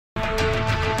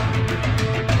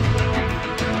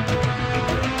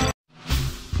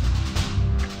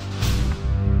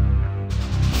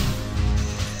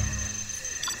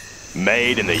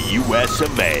Made in the US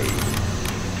of A.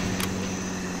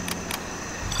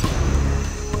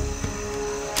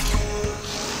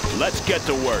 Let's get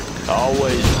to work.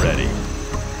 Always ready.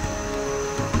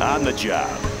 On the job.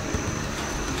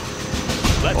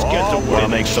 Let's get to work. Want to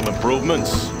make some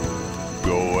improvements?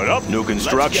 Going up. New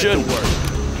construction. Let's get to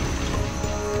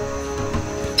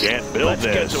work. Can't build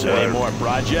this, sir. Any more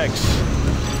projects?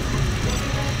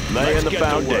 Laying the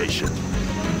foundation.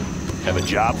 Have a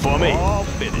job for me? All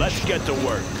finished. Let's get to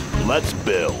work. Let's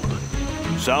build.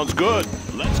 Sounds good.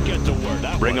 Let's get to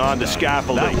work. Bring on the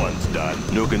scaffolding. That one's done.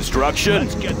 New construction.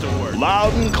 Let's get to work.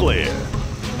 Loud and clear.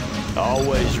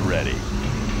 Always ready.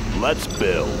 Let's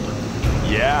build.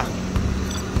 Yeah.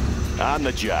 On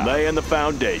the job. Laying the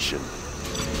foundation.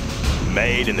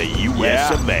 Made in the US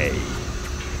of A.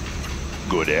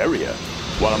 Good area.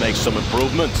 Want to make some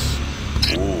improvements?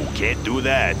 Ooh, can't do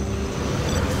that.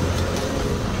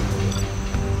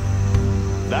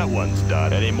 That one's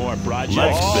done. Any more projects?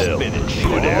 Let's build. Finish.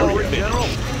 Good area.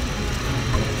 Finish.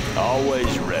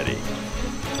 Always ready.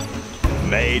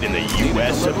 Made in the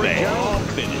US of A. All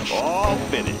finished. All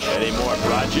finished. Any more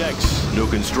projects? New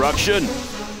construction?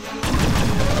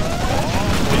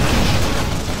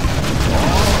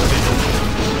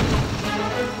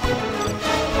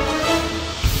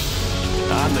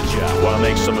 On the job. Want to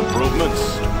make some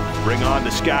improvements? Bring on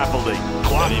the scaffolding.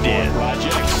 Clocked in.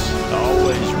 Projects?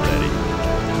 Always ready.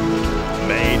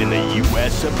 Made in the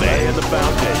US of A and the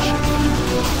foundation.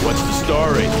 What's the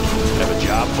story? Have a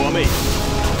job for me?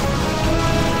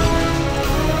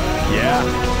 Yeah?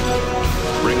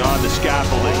 Bring on the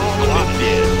scaffolding. Clocked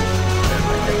in.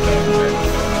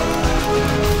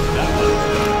 That one's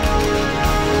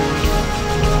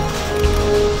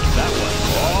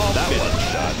done. That one's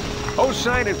done. Who's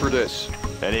signing for this?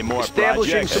 Any more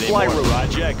Establishing projects? supply route.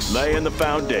 Projects? Laying the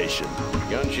foundation.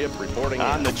 Gunship reporting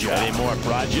on the job. Any more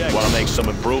projects? Want to make some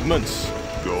improvements?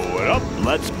 Going up.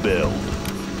 Let's build.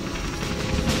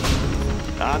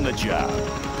 On the job.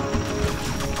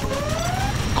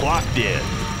 Clocked in.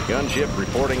 Gunship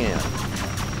reporting in.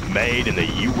 Made in the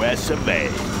US of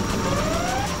A.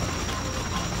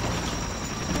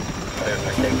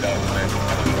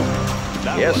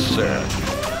 Yes, sir.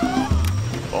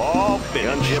 All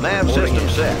finished. Gunship nav system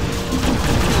set.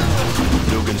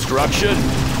 New construction.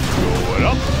 Going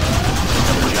up.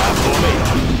 Job for me.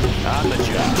 On the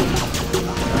job.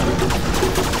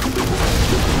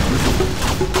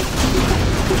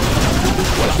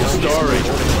 What's the story?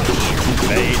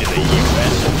 Made in the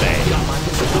US of A.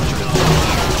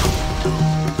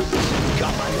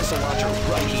 Got my missile launcher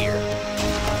right here.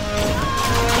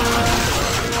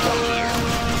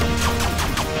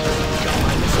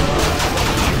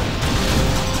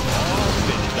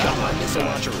 Got my missile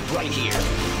launcher right here.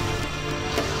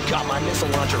 Got my missile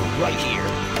launcher right here.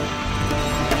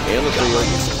 In the field.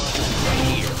 Right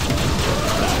here.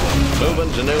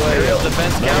 Moving to new aerial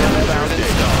defense counter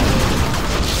installed.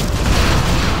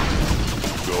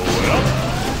 Going up.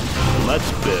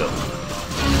 Let's build.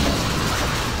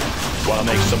 Want to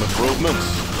make some improvements?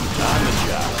 On the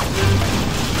job.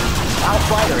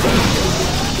 Outrider.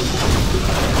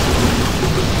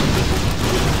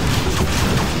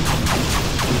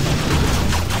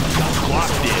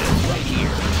 Clocked in. Right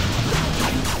here.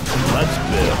 Let's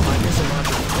build. My missile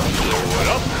launcher right here. Going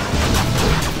up.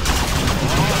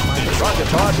 Rocket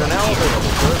pods are now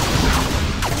available, sir.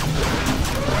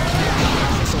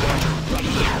 Missile launcher right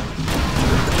here.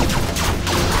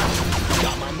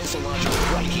 Got my missile launcher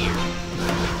right here.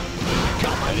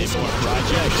 Got my missile launcher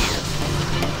projects?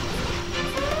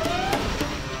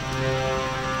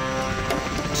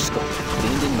 Scope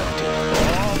cleaned and mounted.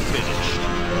 All finished.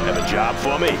 Have a job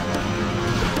for me?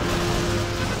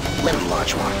 Let me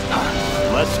launch one.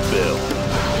 Let's build.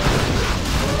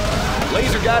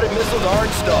 Laser-guided missiles are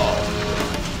installed.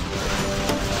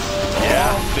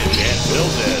 Yeah, can't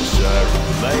build this, sir.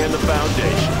 Laying the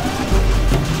foundation.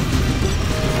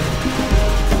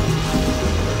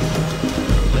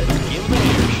 Let's give them an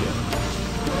airship.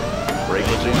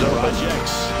 Frequencies of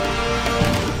projects.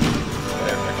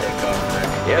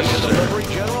 Yes, sir. Delivery,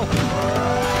 General.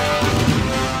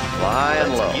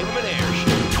 Flying low. Give him an airship.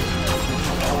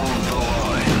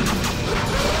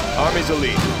 Army's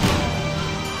elite.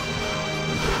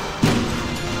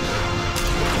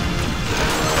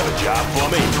 Have a job for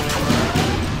me?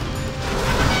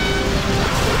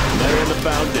 Laying the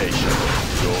foundation.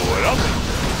 Going up.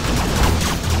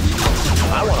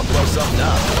 I want to blow something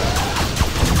up.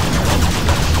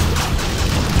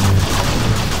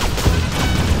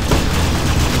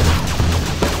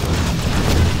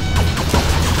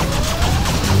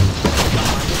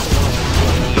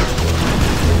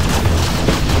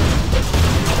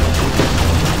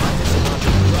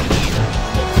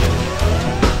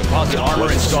 Cause armor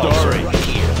What's the installed, story? sir, right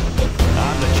here.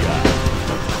 On the job.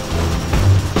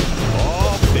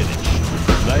 All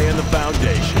finished. Laying the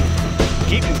foundation.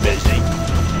 Keep him busy.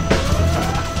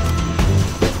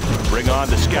 Bring on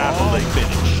the scaffolding.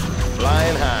 Finished.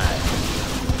 Flying high.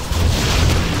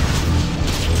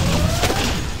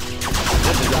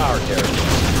 This is our territory.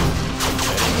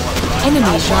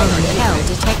 Enemy German hell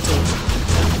detected.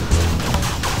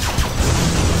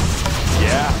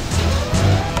 Yeah.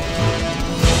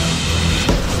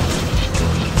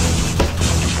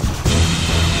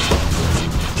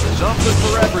 Something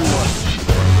for everyone.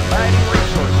 Providing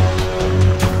resources.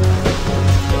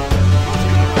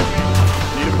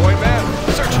 Need a point, man?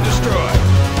 Search and destroy.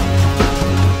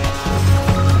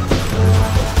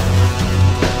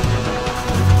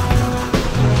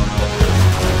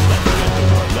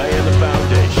 Laying the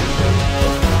foundation.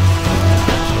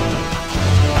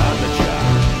 On the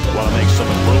job. Want to make some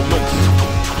improvements?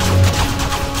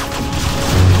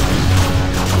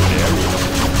 Good area.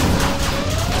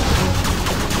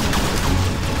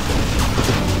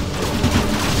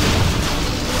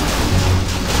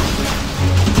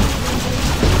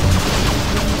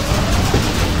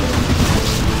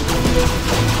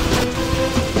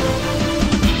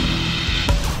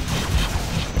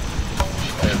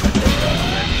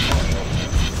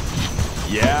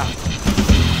 Yeah.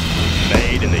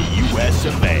 Made in the US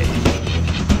of A.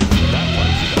 That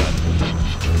one's done.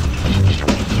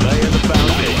 Laying the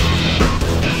foundation.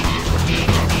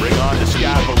 Bring on the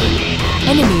scaffolding.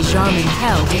 Enemy German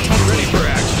hell detected. Ready for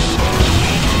action.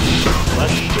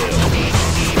 Let's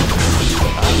build.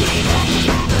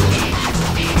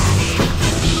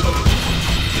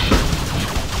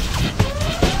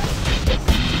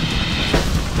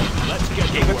 Let's get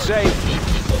Keep it safe.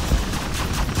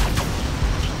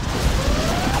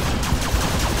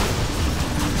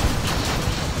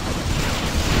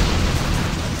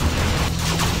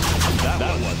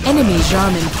 that one. Enemy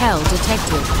German hell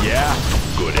detected. Yeah,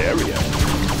 good area.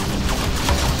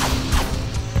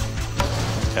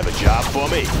 Have a job for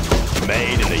me?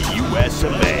 Made in the US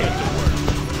of A.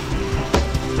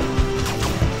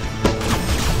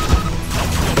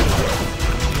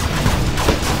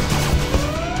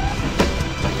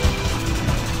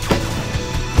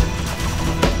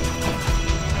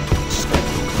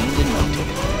 Cleaned and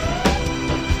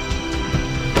rotated.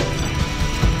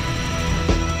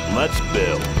 Let's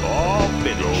build. All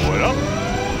finished. Going up.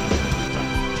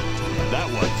 That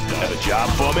one's done. Have a job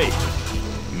for me?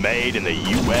 Made in the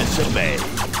US of A.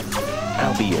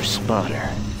 I'll be your spotter.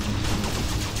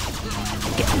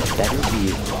 Getting a better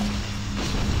view.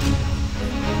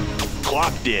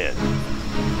 Clocked in.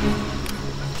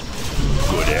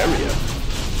 Good area.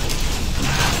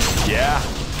 Yeah.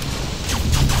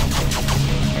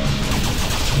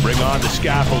 Bring on the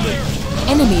scaffolding.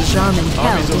 Enemy German hell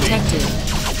Army's elite. detected.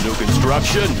 New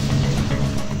construction.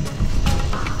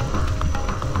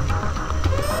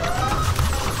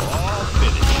 All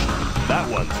finished. That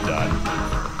one's done.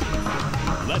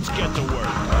 Let's get to work.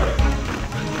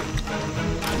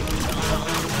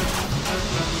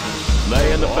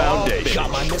 Laying the foundation.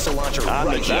 Got my missile launcher On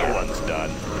right the, that here. one's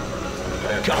done.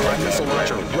 Got my missile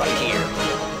launcher right here.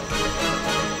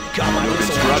 Got my New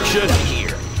missile construction. launcher right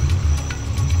here.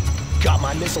 Got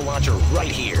my missile launcher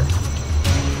right here.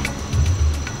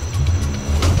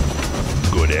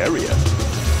 Good area.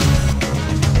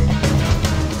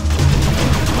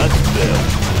 Let's build.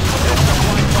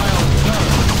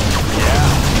 Yeah.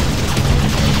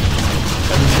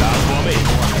 Have a job for me?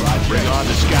 Bring on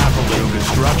the scaffolding. New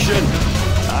construction.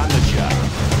 On the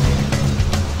job.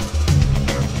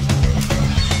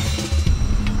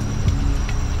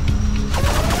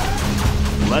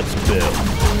 Let's build.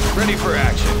 Ready for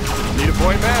action. Need a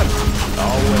point, man?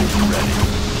 Always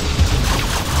ready.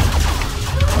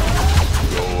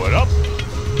 Going up.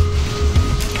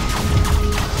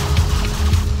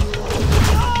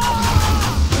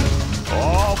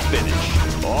 All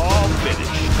finished. All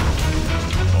finished.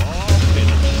 All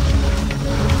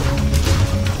finished.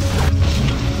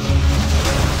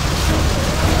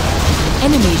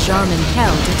 Enemy German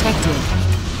hell detected.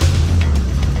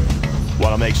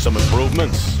 Want to make some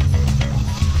improvements?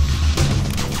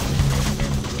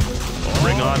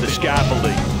 Bring on the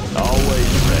scaffolding.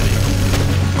 Always ready.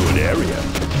 Good area.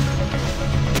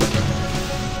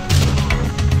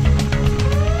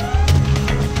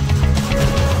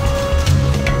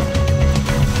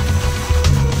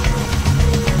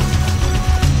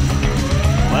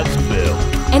 Let's build.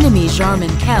 Enemy German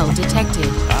hell detected.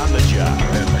 On the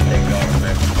job.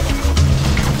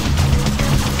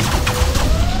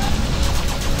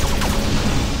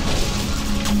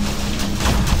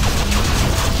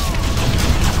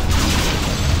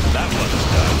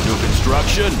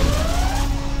 construction.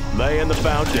 Laying the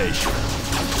foundation.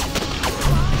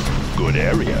 Good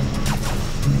area.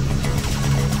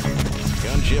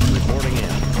 Gunship reporting in.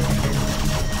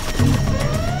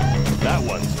 That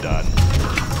one's done.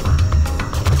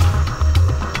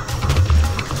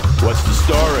 What's the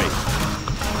story?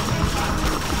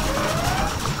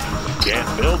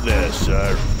 Can't build this,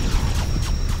 sir.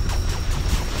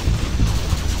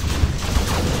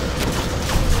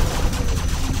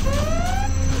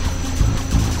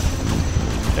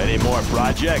 Any more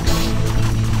projects?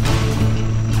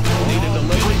 Need a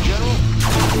delivery, General?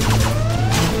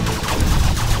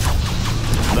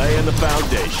 Laying the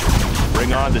foundation.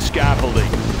 Bring on the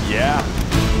scaffolding. Yeah?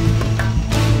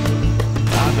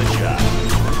 On the job.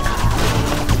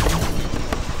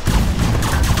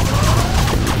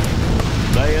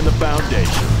 Laying the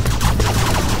foundation.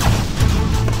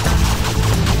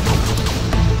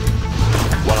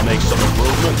 Wanna make some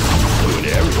improvements? Good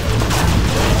area.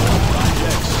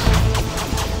 Projects.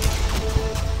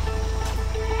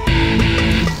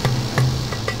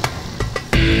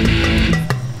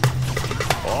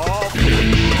 All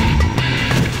finished.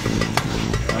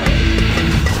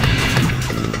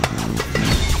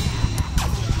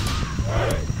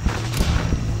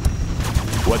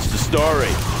 What's the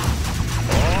story?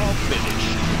 All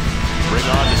finished. Bring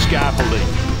on the scaffolding.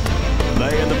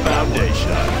 Laying the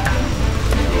foundation.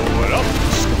 Going up.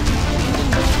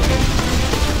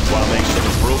 Wanna make some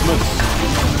improvements?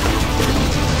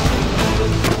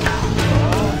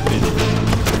 All finished.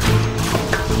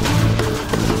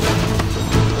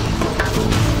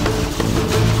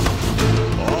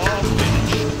 All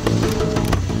finished.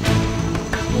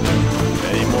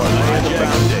 Any more laying the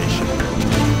foundation?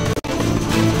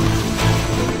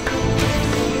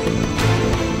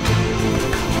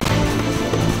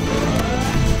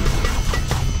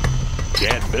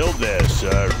 Can't build this,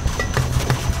 sir.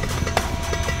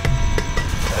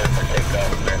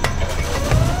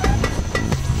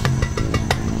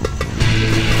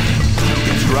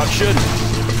 Construction.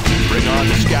 Bring on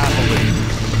the scaffolding.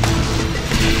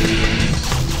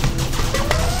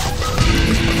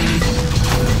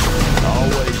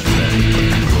 Always ready.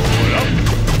 Going up.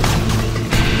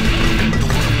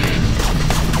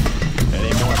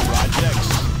 Any more projects?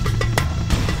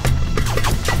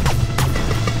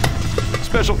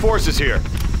 Special Forces here.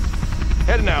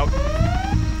 Heading out.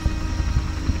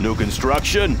 New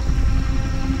construction.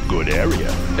 Good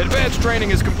area. Advanced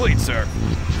training is complete, sir.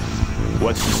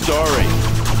 What's the story?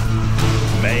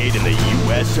 Made in the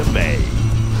US of A.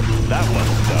 That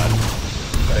one's done.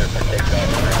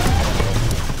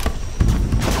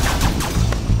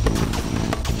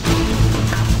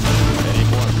 Any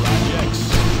more projects?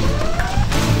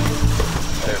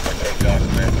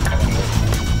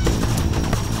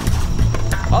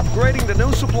 Upgrading the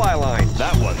new supply line.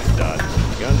 That one's done.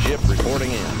 Gunship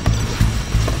reporting in.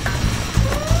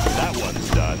 That one's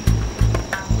done.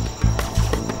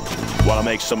 Want to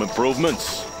make some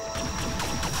improvements?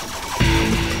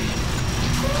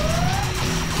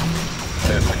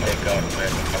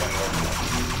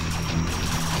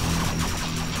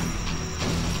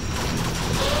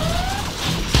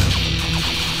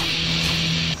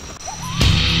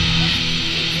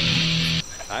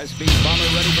 High-speed bomber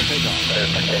ready for takeoff.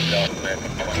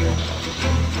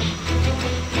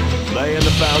 Laying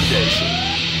the foundation.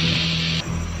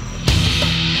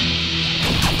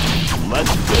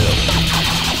 Let's build.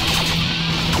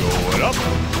 Going up.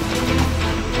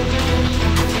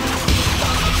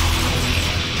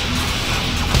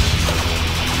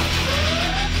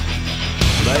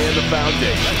 Laying the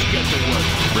foundation. Let's get to work.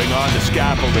 Bring on the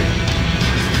scaffolding.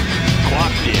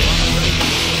 Clocked in.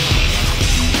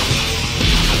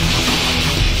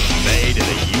 Made in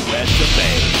the US of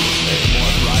A. Any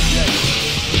more projects?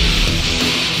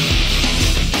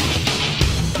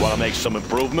 Want to make some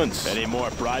improvements? Any more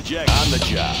projects? On the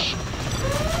job.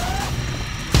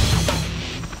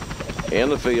 In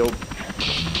the field.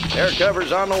 Air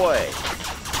cover's on the way.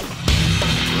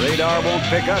 Radar won't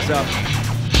pick us up.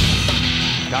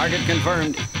 Target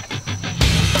confirmed.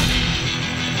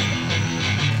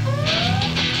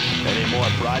 Any more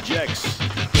projects?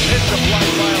 It's a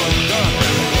flight file and done.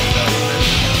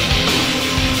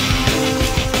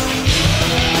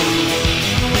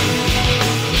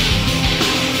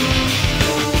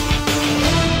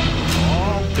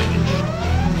 All finished.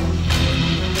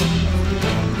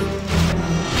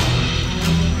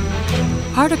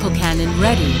 Particle cannon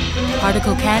ready.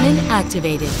 Particle cannon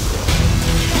activated.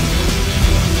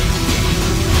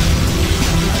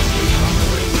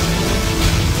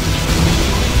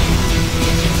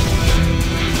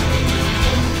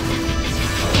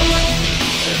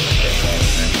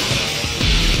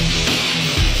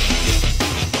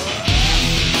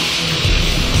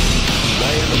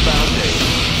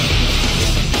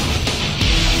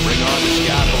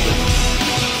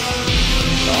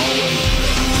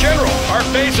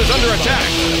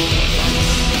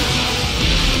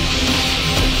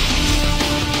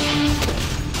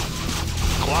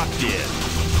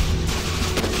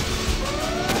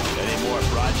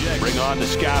 on the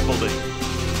scaffolding.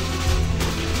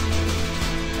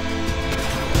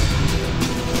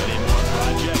 Any more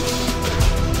projects?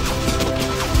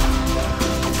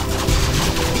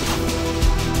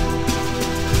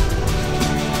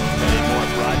 Any more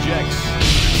projects?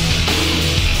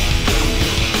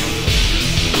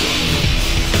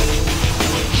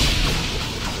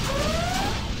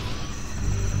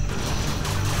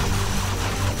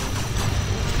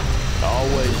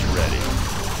 Always ready.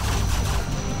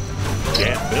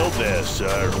 Can't build this,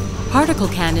 sir. Particle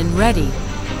cannon ready.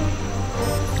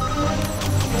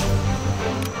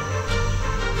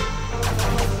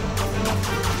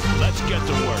 Let's get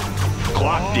to work.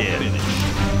 Clocked in.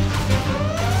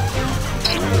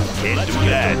 Can't do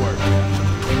that.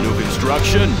 New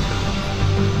construction.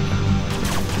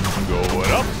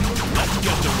 Going up. Let's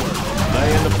get to work.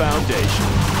 Laying the foundation.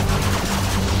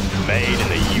 Made in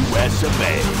the US of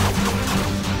A.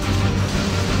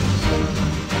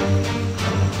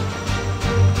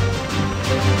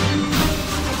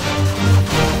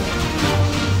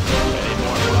 Any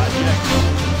more projects?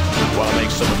 Want to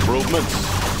make some improvements?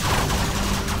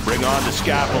 Bring on the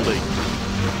scaffolding.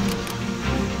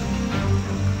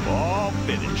 All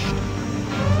finished.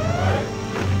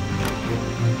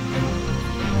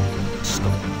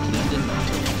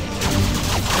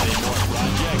 Any more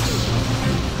projects?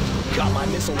 Got my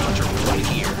missile launcher right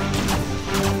here.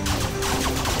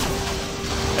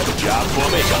 Have a job for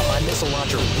me? Got my missile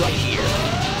launcher right here.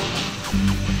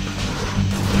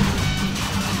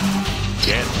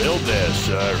 Can't build this,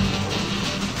 sir.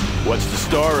 What's the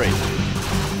story?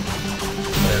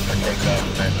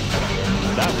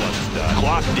 That one's done.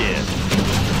 Clocked in.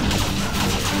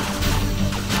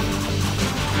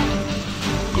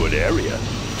 Good area.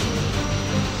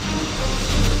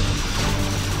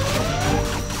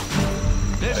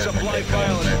 This supply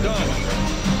file is done.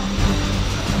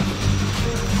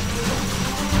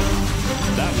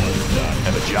 That one's done.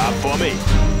 Have a job for me?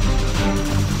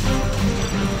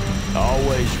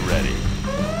 Always ready.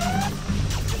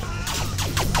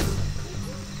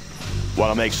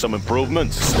 Want to make some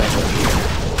improvements?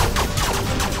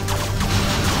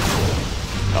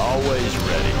 Always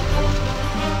ready.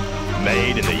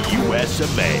 Made in the US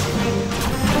of A.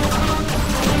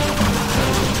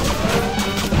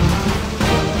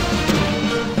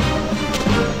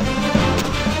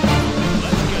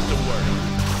 Let's get to work.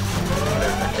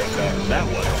 That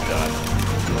one's done.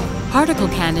 Particle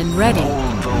cannon ready.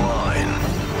 Hold the line.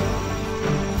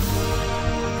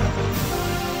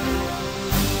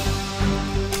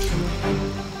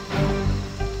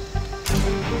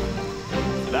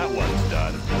 That one's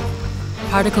done.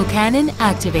 Particle cannon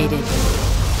activated.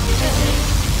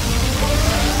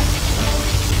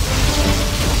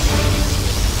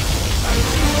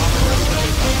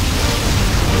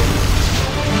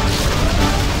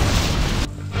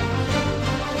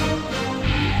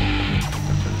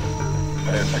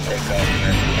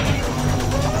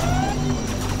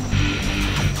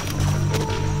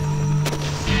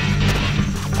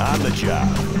 On the job.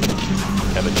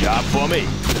 Have a job for me?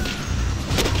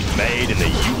 Made in the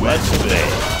US of A.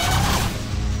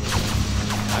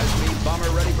 High-speed bomber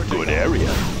ready for Good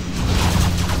area.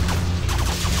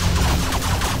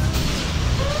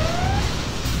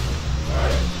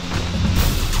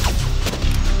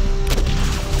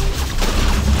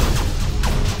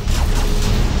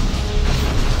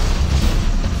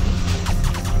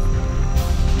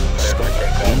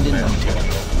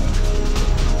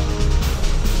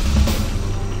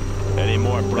 Any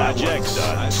more projects?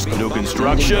 New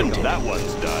construction? That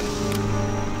one's done.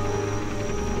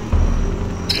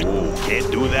 Ooh,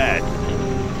 can't do that.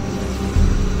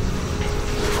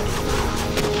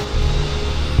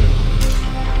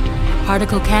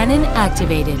 Particle cannon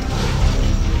activated.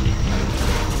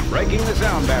 breaking the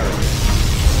sound barrier.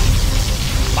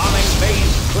 Bombing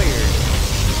phase cleared.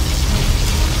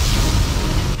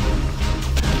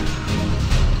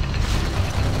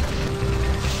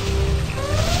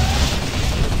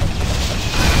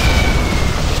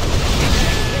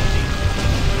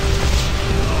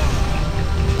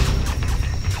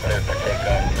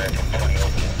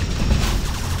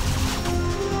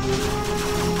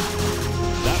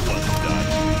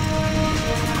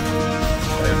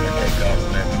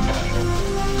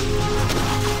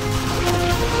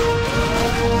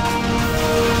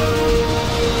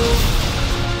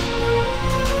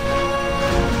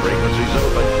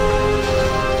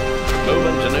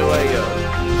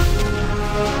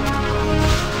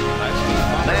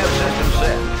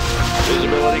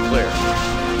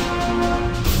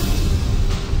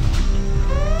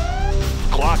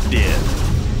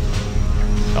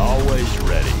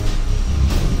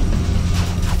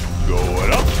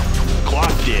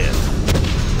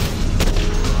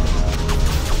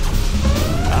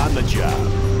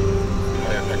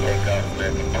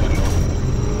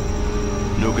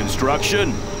 New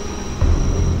construction.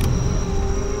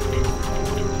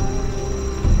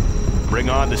 Bring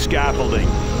on the scaffolding.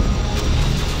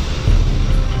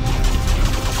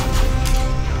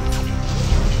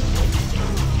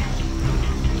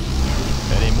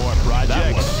 Any more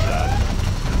projects?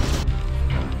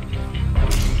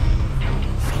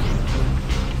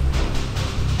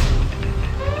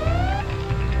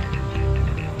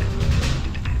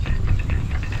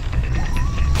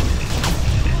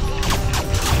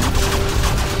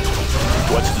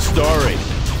 What's the story?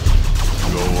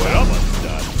 Going up.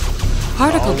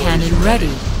 Particle cannon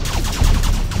ready.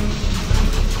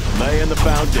 Laying the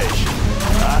foundation.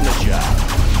 On the job.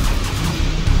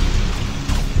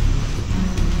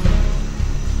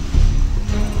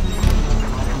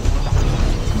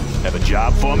 Have a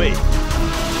job for me?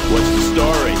 What's the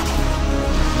story?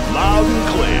 Loud and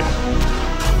clear.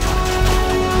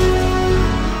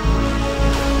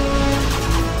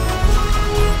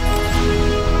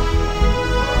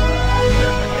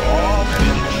 All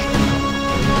finished.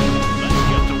 Let's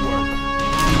get to work.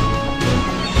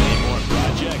 Any more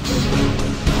projects?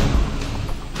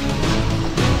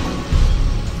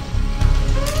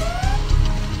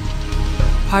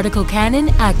 Particle cannon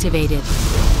activated.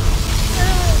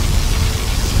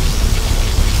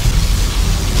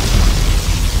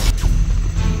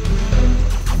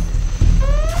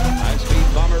 High-speed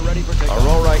bomber ready for takeoff.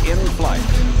 Aurora in flight.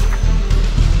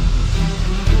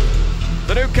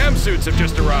 The new chem suits have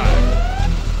just arrived.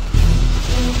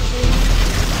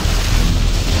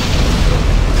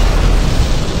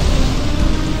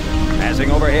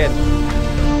 Passing overhead.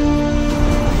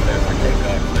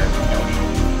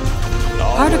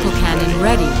 Particle cannon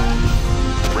ready.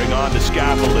 Bring on the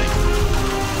scaffolding.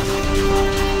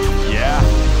 Yeah.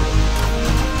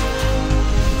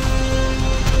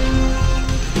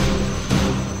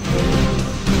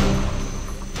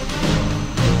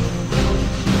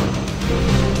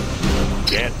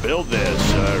 Can't build this,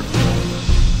 sir.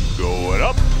 Going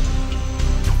up.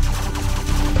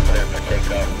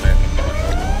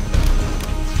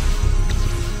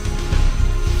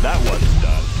 That one's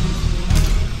done.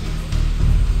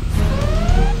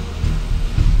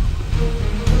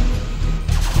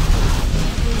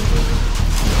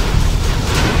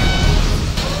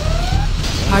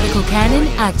 Particle cannon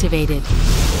activated.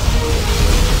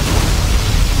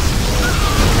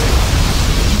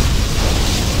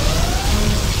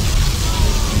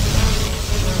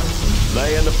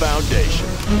 Laying the foundation.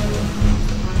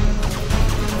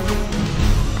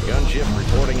 Gunship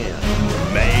reporting in.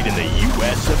 Made in the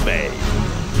US of A.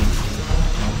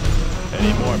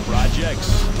 Any more projects?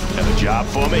 Have a job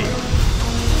for me?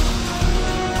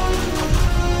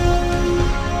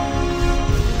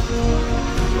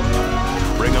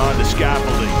 Bring on the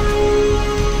scaffolding.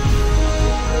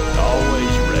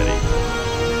 Always ready.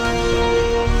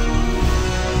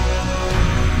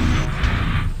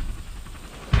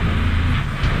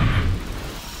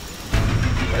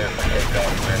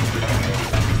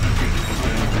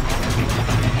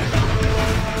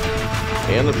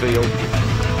 In the field.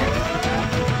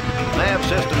 Nav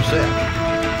system set.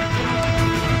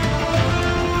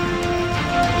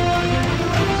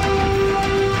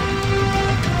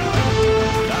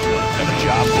 That one. Have a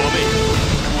job for me?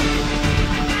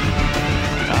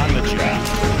 On the job.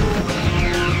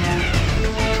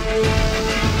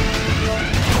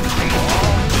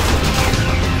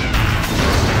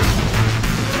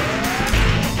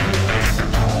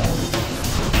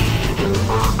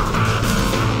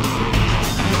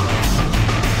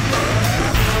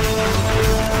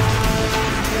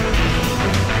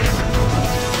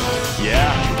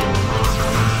 Yeah.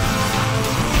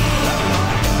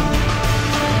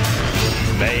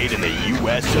 Made in the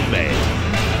US of A.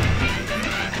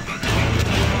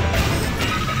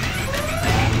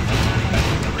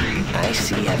 I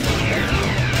see a fear.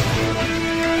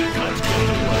 Let's get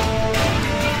to work.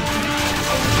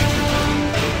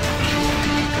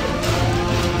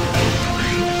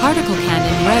 Particle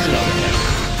cannon ready.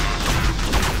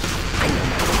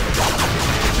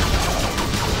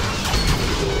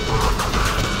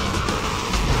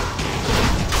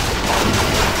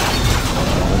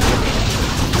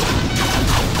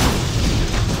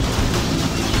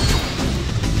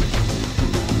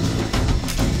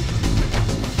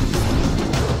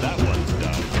 That one's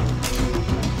done.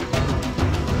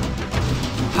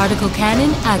 Particle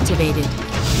cannon activated.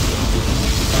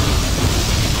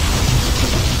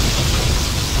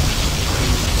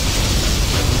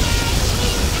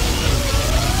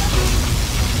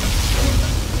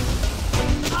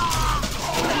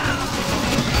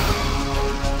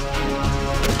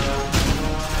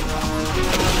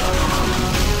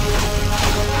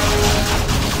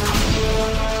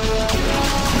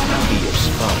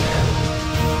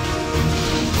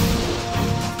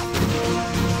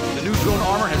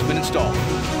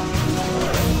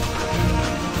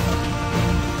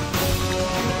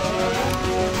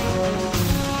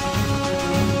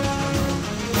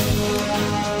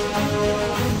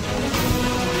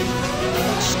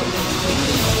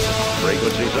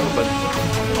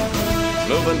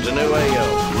 new AO.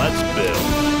 Let's build.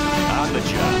 On the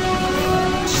job.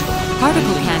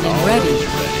 Particle cannon ready.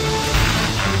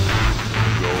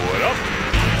 Going up.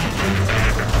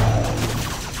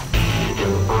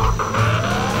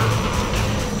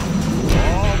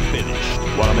 All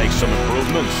finished. Want to make some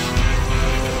improvements?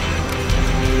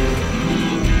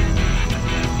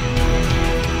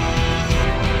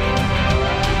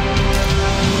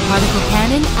 Particle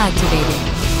cannon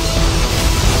activated.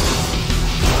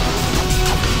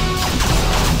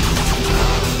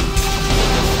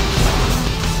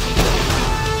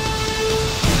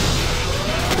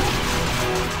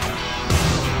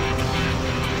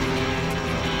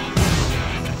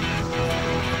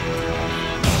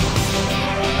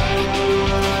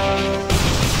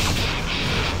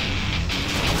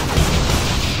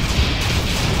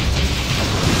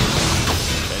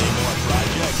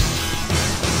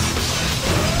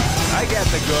 I got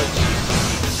the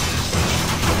goods.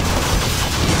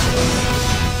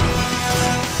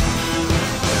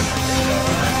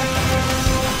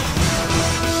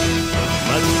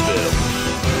 Let's build.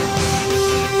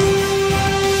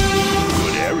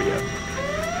 Good area.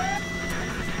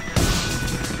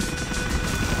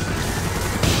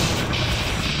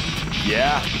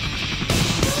 Yeah.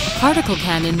 Particle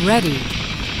cannon ready.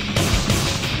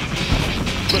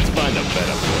 Let's find a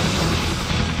better place.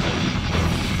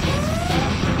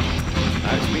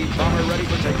 High-speed bomber ready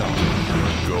for takeoff.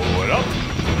 Going up.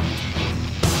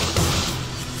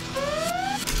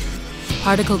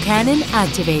 Particle cannon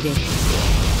activated.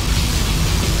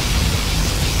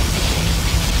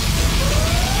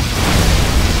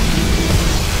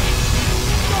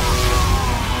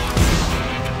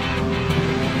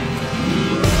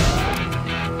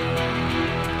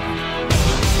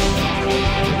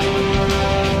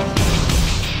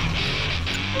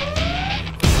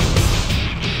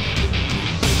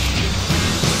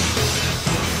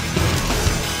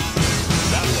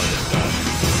 That one is done.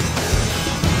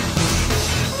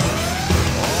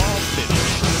 All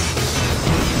finished.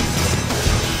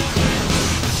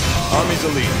 Army's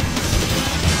elite.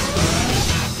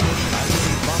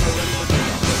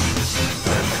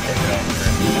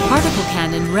 Particle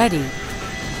cannon ready.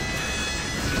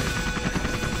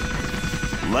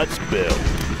 Let's build.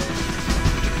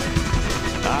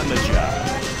 On the job.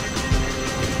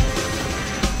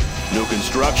 New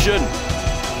construction.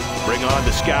 Bring on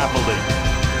the scaffolding.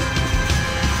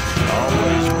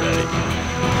 Always ready.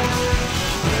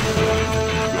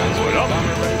 Going up.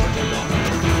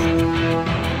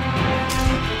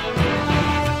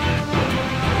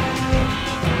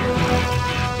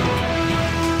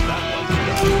 That one's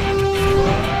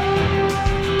done.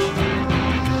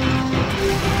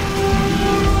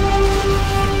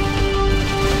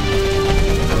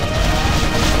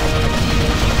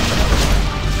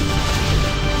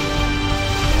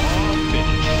 All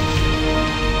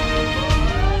finished.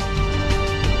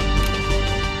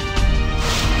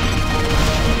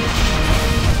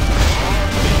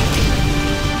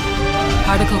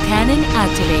 Particle cannon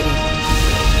activated.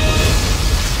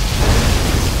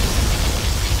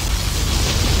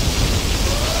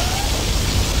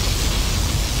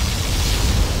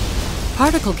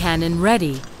 Particle cannon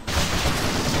ready.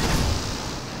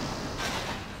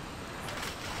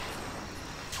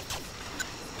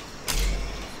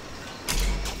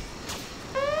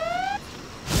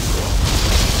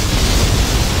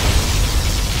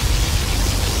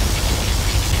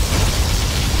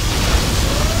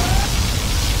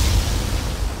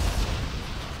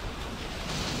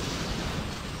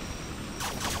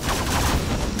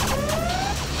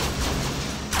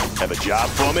 Have a job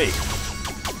for me?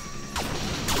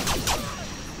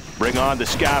 Bring on the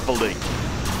scaffolding.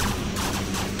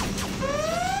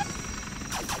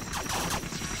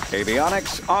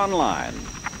 Avionics online.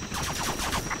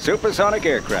 Supersonic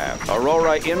aircraft.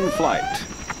 Aurora in flight.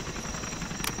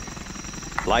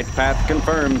 Flight path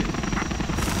confirmed.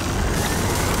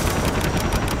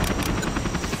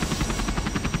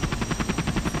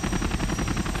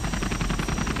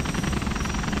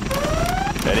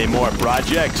 Any more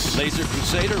projects? Laser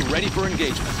Crusader ready for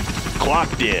engagement.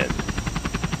 Clocked in.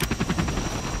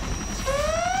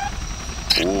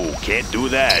 Ooh, can't do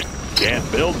that. Can't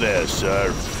build this,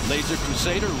 sir. Laser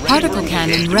Crusader ready Particle for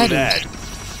cannon Can't do ready. that.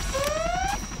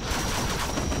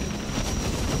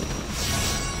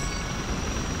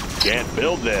 Can't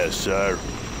build this, sir.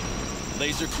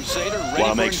 Laser Crusader ready Want to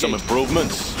for make some engagement.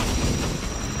 improvements?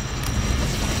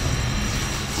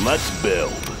 Let's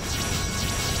build.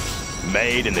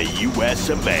 Made in the U.S.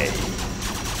 of A.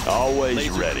 Always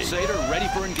Laser ready. Crusader ready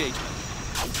for engagement.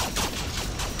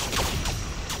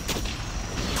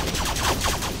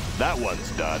 That one's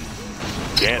done.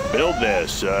 Can't build there,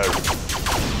 sir.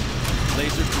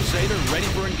 Laser Crusader ready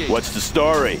for engagement. What's the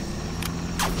story?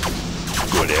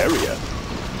 Good area.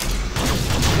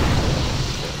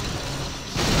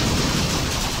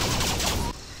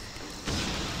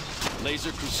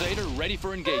 Laser Crusader ready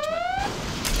for engagement.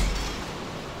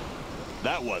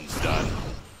 That one's done.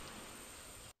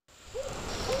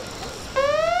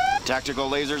 Tactical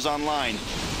lasers online.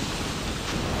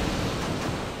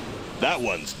 That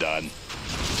one's done.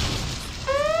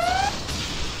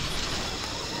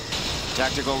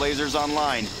 Tactical lasers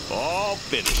online. All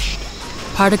finished.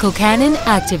 Particle cannon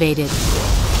activated.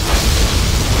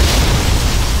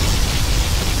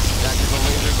 Tactical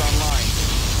lasers online.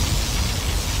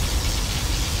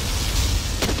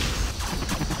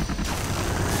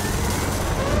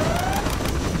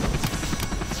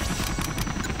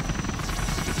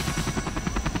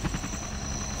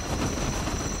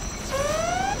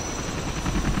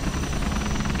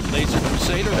 Laser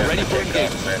Crusader ready for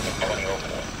engagement.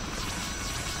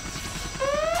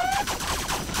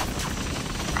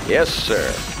 Yes,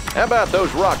 sir. How about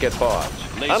those rocket pods?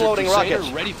 Laser Unloading Crusader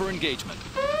rockets. ready for engagement.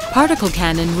 Particle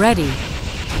cannon ready.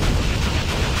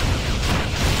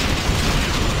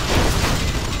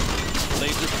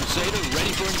 Laser Crusader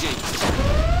ready for engagement.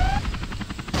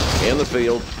 In the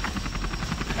field.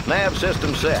 Nav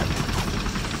system set.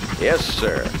 Yes,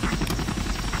 sir.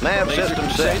 Nav Laser system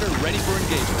Crusader set. ready for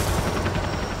engagement.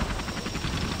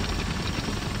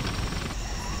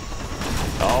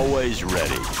 Always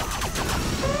ready.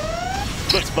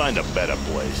 Let's find a better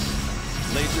place.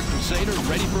 Laser Crusader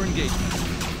ready for engagement.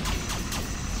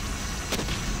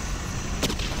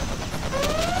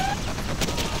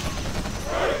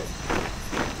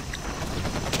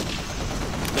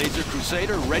 Laser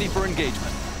Crusader ready for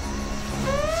engagement.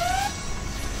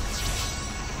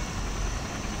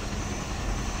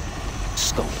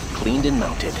 Scope cleaned and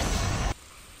mounted.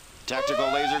 Tactical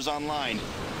lasers online.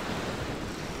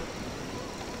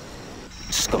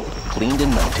 Scope cleaned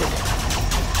and mounted.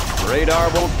 Radar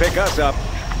won't pick us up.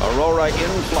 Aurora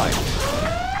in flight.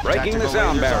 Breaking the Tactical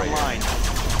sound lasers barrier. online.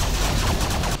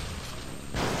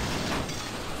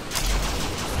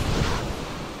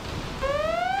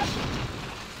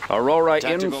 Aurora in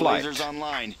Tactical flight. lasers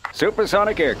online.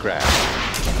 Supersonic aircraft.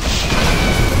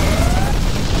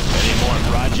 Any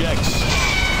more projects?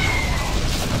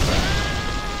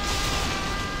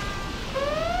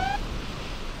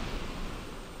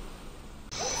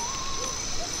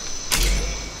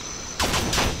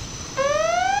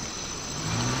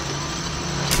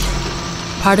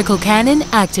 Particle cannon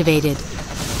activated.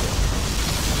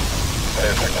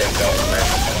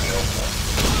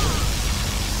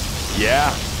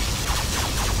 Yeah.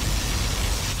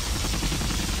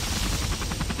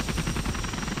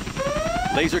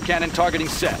 Laser cannon targeting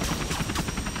set.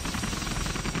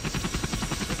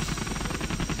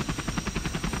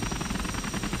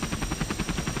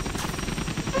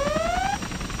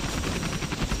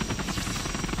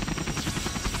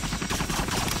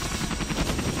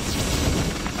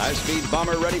 High-speed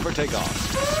bomber ready for takeoff.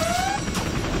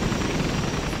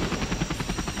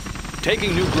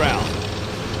 Taking new ground.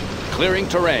 Clearing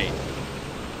terrain.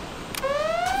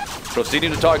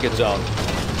 Proceeding to target zone.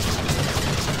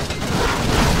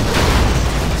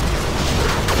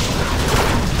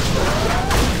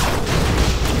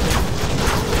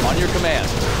 On your command.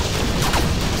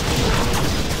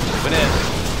 Moving in.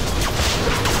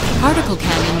 Particle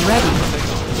cannon ready.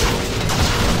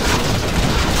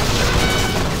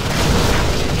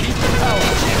 Keep the power.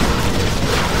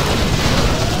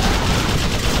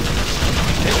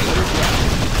 Taking new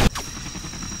ground.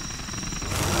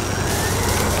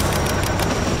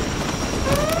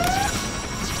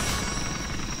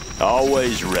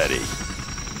 Always ready.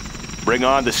 Bring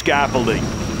on the scaffolding.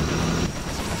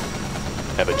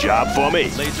 Have a job for me?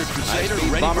 Laser Crusader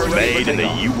High-speed ready bomber for Made in the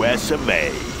takeoff. U.S. of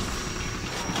A.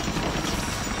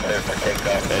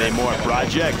 Any more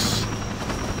projects?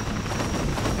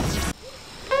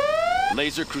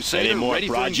 Laser Crusader Any more ready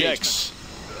projects? for engagement.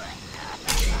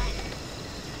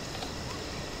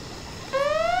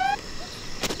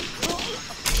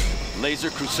 Laser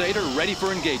Crusader ready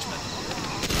for engagement.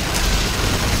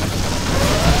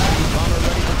 Bomber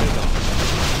ready for takeoff.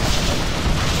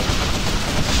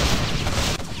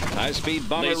 High-speed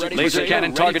bomber ready for laser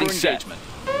cannon targeting for set. engagement.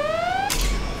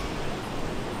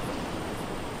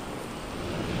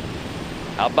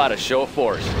 How about a show of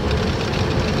force?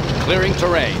 Clearing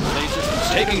terrain. Laser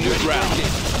Crusader Taking new ready for ground.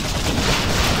 engagement.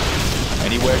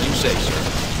 Anywhere you say, sir.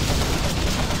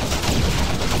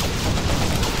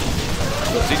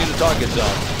 Proceeding to target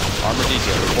zone. Armor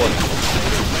detail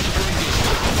reporting.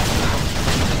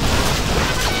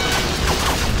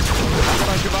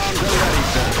 Cluster bombs are ready,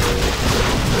 sir.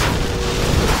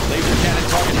 Laser cannon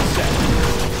targeting set.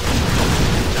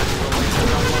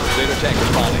 Crusader tank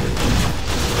responding.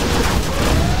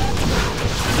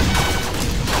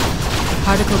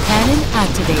 Particle cannon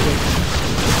activated.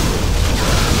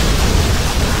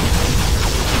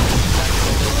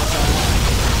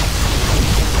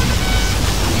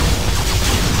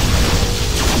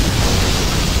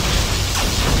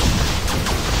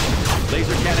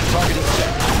 Laser cannon targeting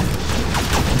set.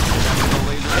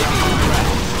 Taking the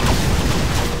ground.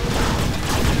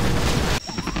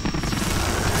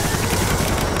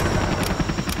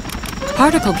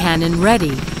 Particle cannon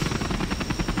ready.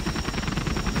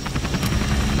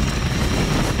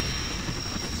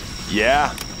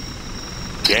 Yeah?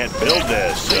 Can't build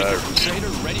this, Laser Crusader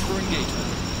ready for engagement.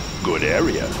 Good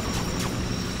area.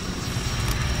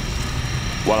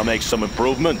 Wanna make some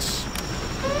improvements?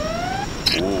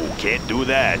 Ooh, can't do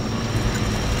that.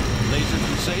 Laser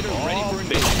Crusader ready for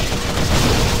engagement.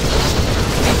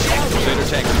 Crusader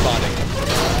tank responding.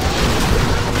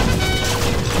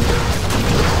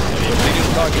 Completing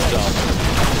target zone.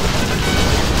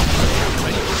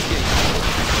 Ready for engagement.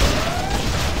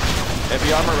 Heavy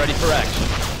armor ready for action.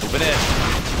 Moving in.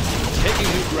 Taking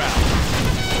new ground.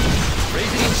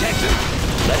 Raising intensity.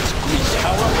 Let's grease.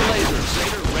 Power up the laser.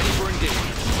 Crusader ready for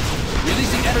engagement.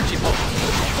 Releasing energy pulse.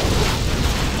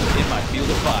 In my field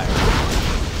of fire.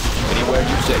 Anywhere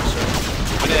you say, sir.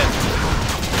 Moving in.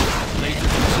 Laser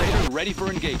Crusader ready for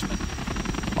engagement.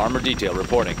 Armor detail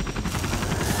reporting.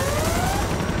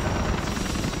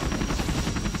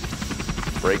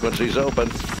 Frequencies open.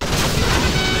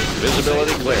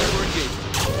 Visibility clear.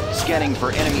 Scanning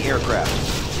for enemy aircraft.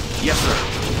 Yes, sir.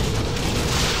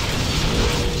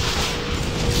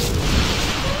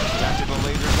 Tactical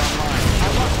lasers online.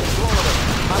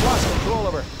 I lost control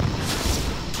of her.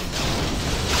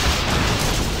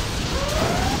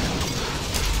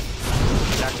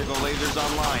 Tactical lasers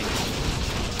online.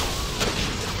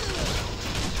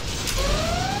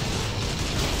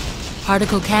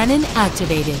 Particle cannon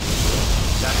activated.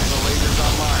 Tactical lasers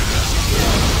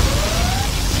online.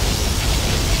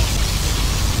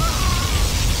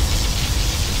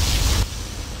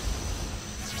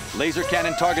 Laser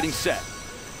cannon targeting set.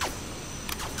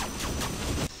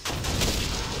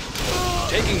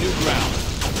 Taking new ground.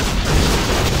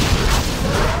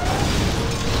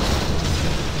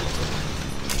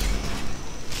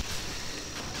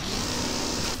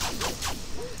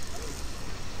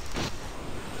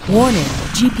 Warning,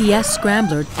 GPS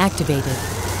scrambler activated.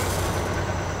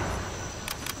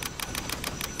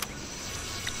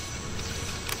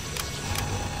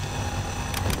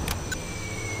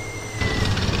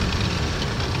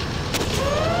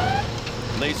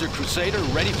 Laser Crusader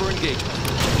ready for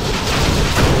engagement.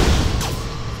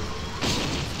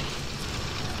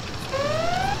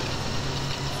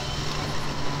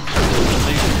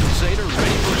 Laser Crusader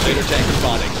ready for Crusader tank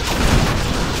responding.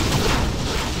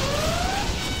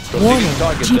 Warning, Proceeding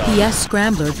target GPS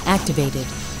scrambler activated.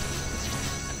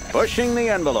 Pushing the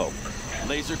envelope. zone.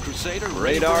 Laser Crusader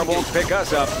ready Radar for won't engagement. pick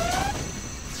us up.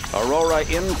 Aurora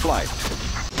in flight.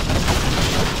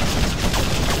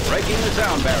 Breaking the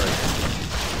sound barrier.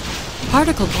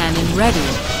 Particle cannon ready.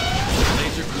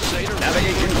 Laser Crusader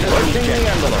Navigation ready for pushing engagement.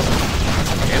 the envelope.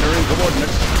 Entering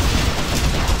coordinates.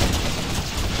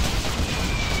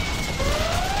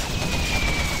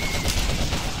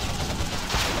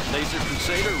 Laser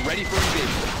Crusader ready for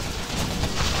engagement.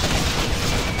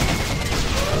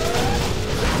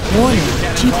 Warning,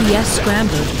 GPS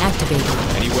scrambler activated.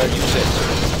 Anywhere you say, sir.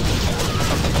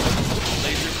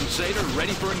 Laser Crusader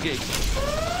ready for engagement.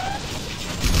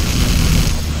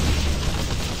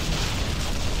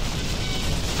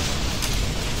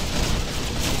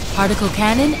 Particle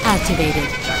cannon activated.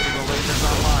 Tactical lasers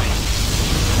online.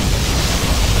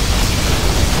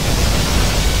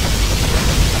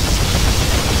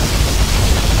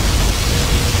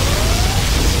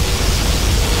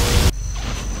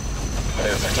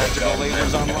 Tactical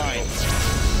lasers online.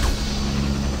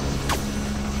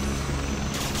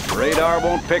 Radar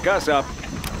won't pick us up.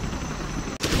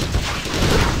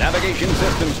 Navigation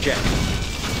systems check.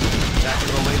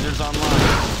 Tactical lasers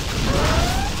online.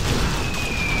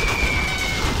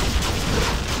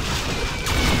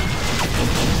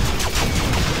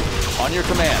 On your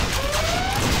command.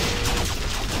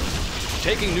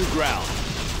 Taking new ground.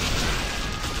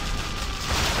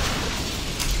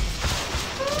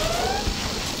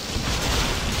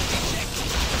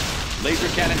 Laser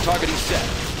cannon targeting set.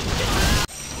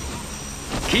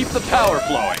 Keep the power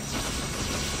flowing.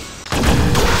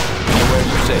 Anywhere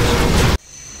you say, sir.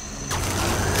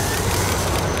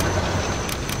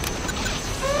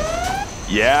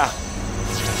 Yeah?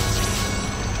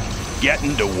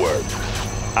 Getting to work.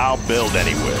 I'll build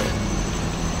anywhere.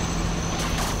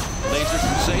 Laser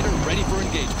Crusader ready for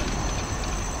engagement.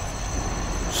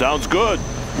 Sounds good.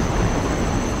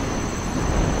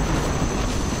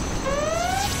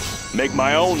 Make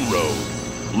my own road.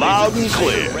 Loud and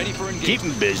clear. Ready for engagement. Keep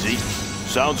 'em busy.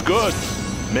 Sounds good.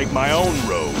 Make my own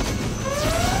road.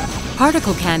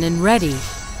 Particle cannon ready.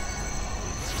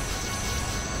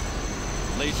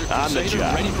 Laser On the Crusader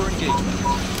job. ready for engagement.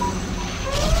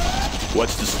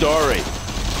 What's the story?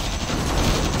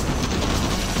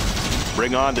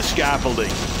 Bring on the scaffolding.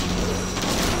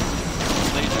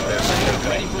 Laser Crusader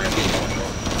ready for engagement.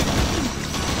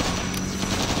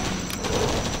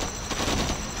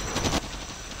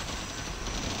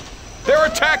 They're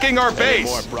attacking our Any base!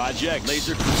 more projects?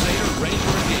 Laser Crusader ready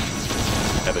for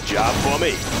engagement. Have a job for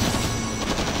me?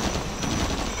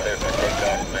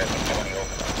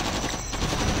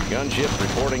 Gunship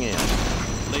reporting in.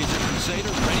 Laser Crusader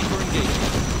ready for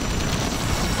engagement.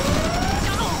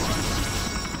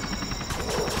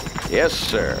 Yes,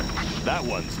 sir. That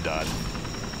one's done.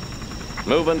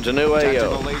 Moving to new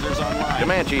Tactical AO. lasers online.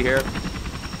 Comanche here.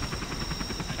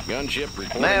 Gunship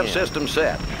reporting Nav in. system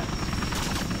set.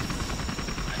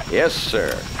 Yes,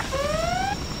 sir.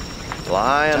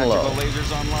 Flying Tactical low.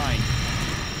 lasers online.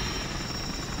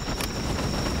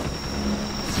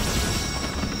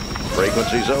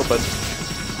 Frequencies open.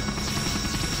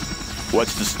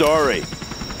 What's the story?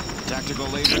 Tactical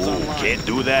lasers Ooh, online. can't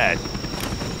do that.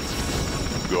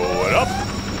 Going up.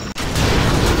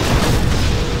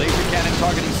 Laser cannon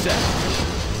targeting set.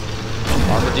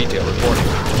 Armor detail reporting.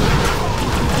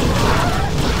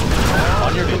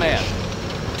 On your command.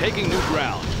 Taking new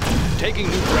ground. Taking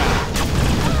new ground.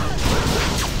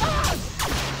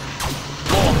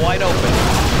 Blow 'em wide open.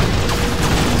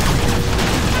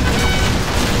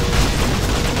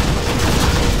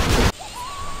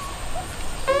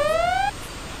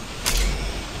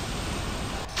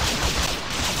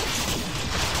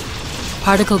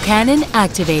 Particle cannon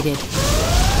activated.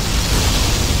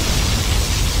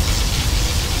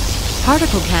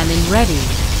 Particle cannon ready.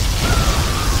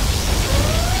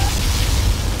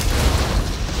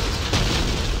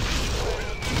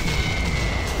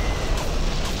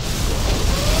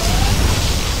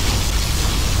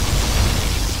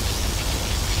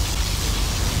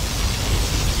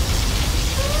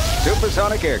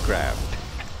 Supersonic aircraft.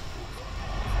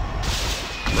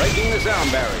 Breaking the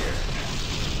sound barrier.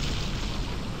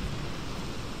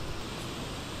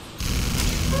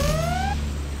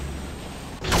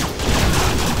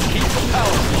 Keep the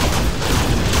power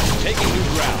flow. Taking new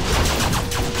ground.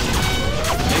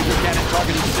 Laser cannon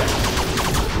targeting set.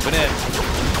 Moving in.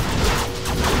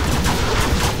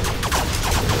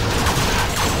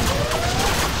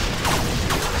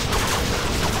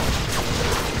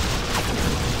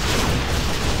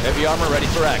 Heavy armor ready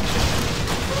for action.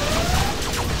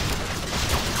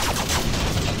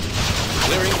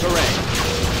 Clearing terrain.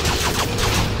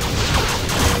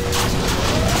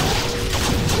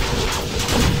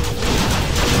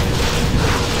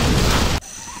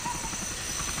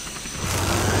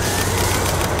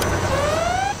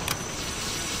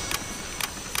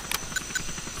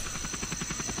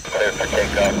 Clear for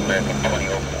takeoff, American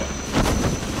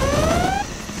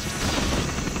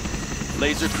 2004.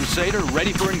 Laser Crusader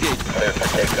ready for engagement. Clear for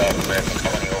takeoff, American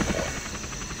 2004.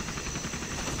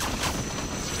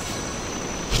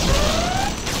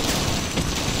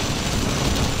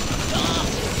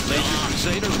 Laser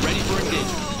Crusader ready for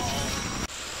engagement.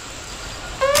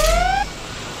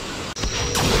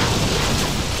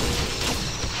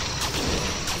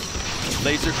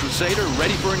 Laser Crusader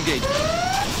ready for engagement.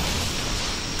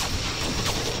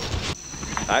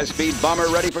 High-speed bomber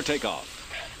ready for takeoff.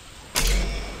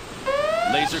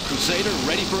 Laser Crusader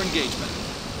ready for engagement.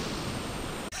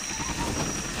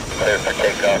 Clear for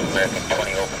takeoff, American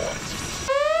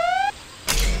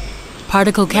 2004.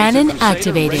 Particle cannon Laser Crusader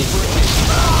activated. ready for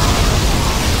engagement.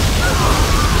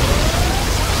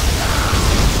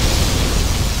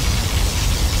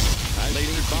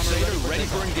 Laser Crusader ready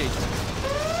for engagement.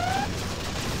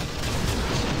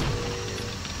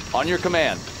 On your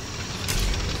command.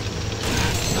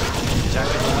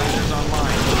 Tactical lasers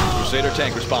online. Crusader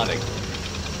tank responding.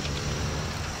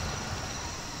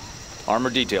 Armor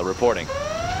detail reporting.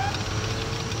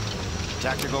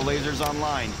 Tactical lasers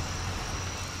online.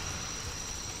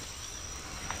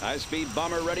 High-speed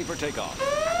bomber ready for takeoff.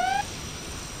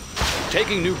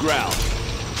 Taking new ground.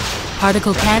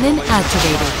 Particle cannon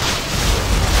activated.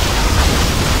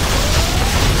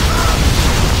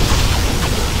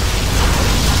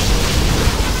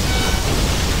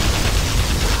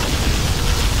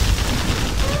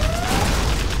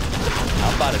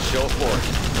 How about a show of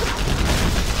force?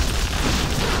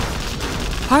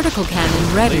 Particle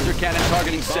cannon ready. Laser cannon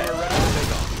targeting set.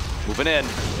 Moving in.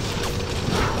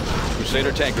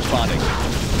 Crusader tank responding.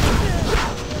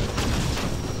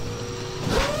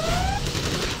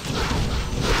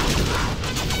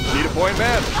 Need a point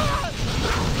man.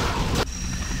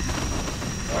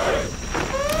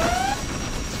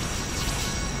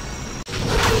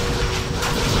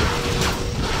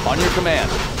 On your command.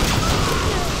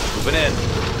 Moving in.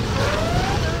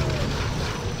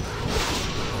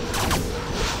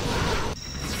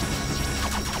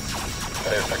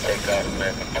 Clear for takeoff,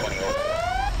 American 2004.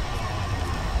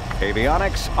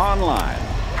 Avionics online.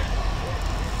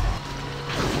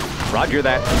 Roger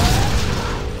that.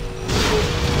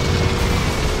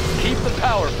 Keep the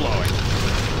power flowing.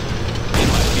 In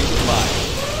my field of fire.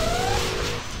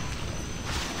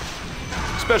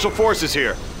 Special forces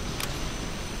here.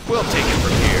 We'll take it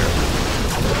from here.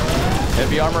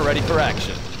 Heavy armor ready for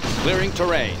action. Clearing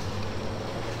terrain.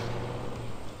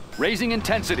 Raising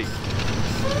intensity.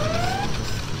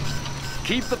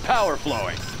 Keep the power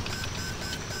flowing.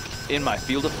 In my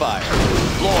field of fire.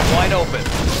 Floor wide open.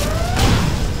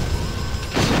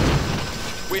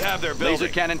 We have their building.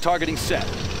 Laser cannon targeting set.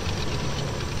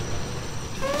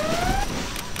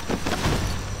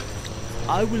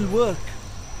 I will work.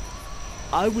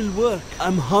 I will work.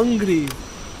 I'm hungry.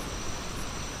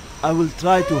 I will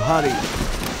try to hurry.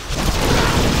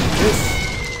 Yes,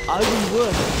 I will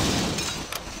work.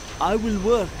 I will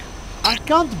work. I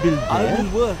can't build there. I will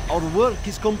work. Our work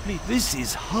is complete. This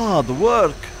is hard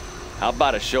work. How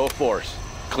about a show of force?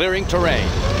 Clearing terrain.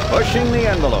 Pushing the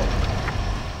envelope.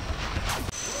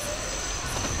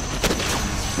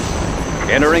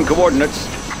 Entering coordinates.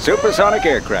 Supersonic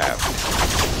aircraft.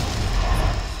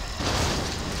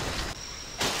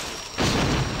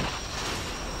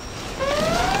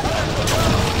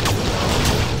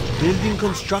 Building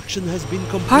construction has been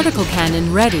completed. Particle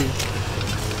cannon ready.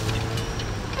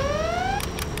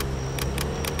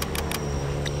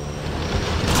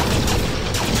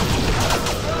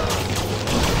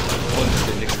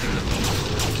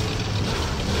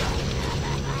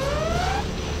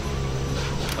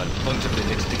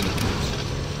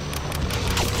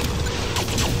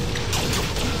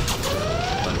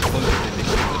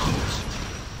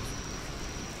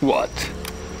 What?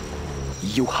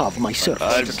 You have my service.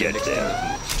 I'll get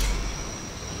there.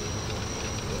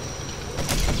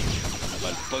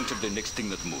 I'll puncture the next thing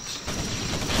that moves.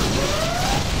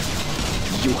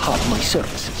 You have my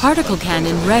services. Particle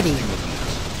cannon ready.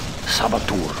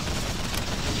 Saboteur,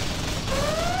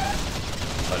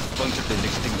 I'll puncture the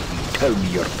next thing that moves. tell me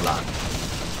your plan.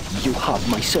 You have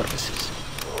my services.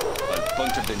 I'll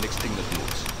puncture the next thing that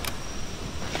moves.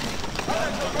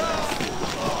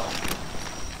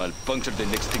 I'll puncture the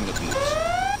next thing that moves.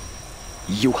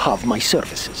 You have my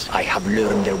services. I have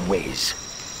learned their ways.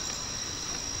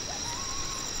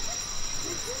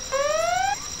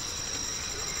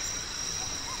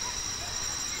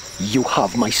 You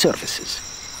have my services.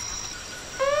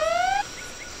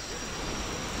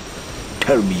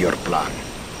 Tell me your plan.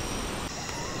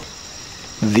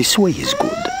 This way is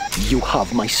good. You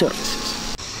have my services.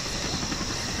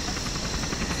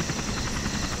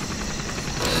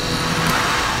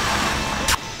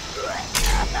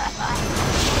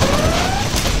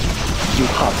 You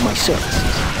have my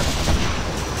services.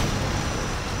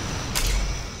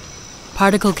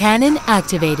 Particle cannon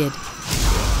activated.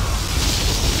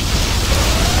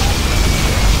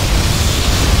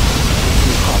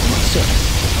 You have my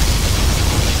services.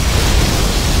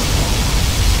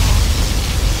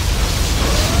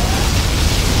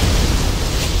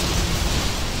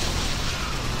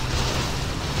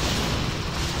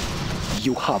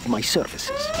 You have my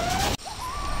services.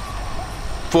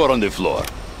 4 on the floor.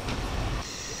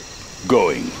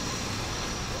 Going.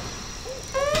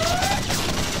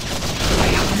 I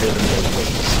have learned their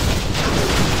ways.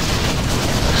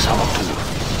 Saboteur.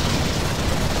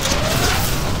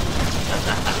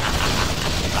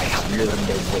 I have learned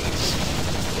their ways.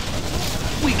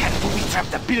 We can booby trap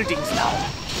the buildings now.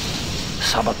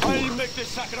 Saboteur. make this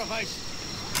sacrifice.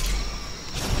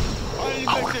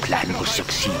 Our plan will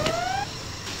succeed.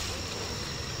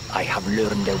 I have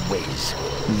learned their ways.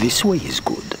 This way is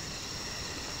good.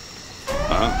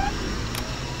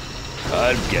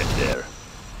 I'll get there.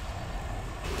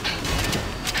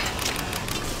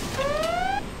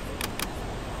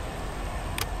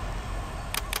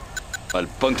 I'll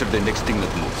puncture the next thing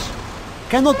that moves.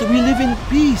 Cannot we live in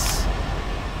peace?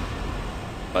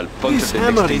 I'll puncture This the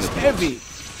hammer next thing is that heavy.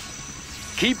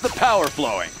 moves. Keep the power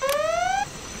flowing.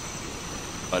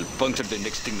 I'll puncture the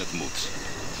next thing that moves.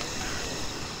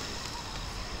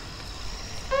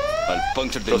 I'll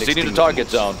puncture the next thing Proceeding to that target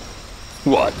moves. zone.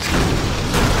 What?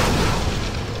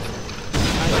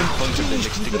 punctured the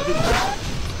next thing that moves.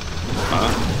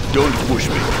 Huh? Don't push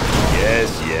me. Yes,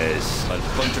 yes. I'll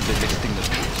puncture the next thing that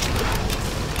moves.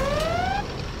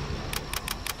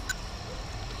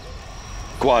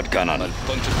 Quad cannon. I'll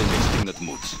puncture the next thing that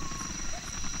moves.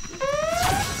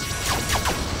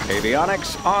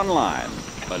 Avionics online.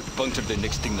 I'll puncture the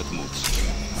next thing that moves.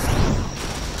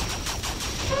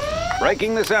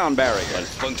 Breaking the sound barrier. I'll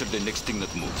puncture the next thing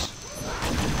that moves.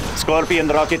 Scorpion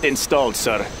rocket installed,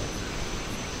 sir.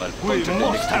 I'll puncture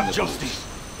the next thing that justice. moves.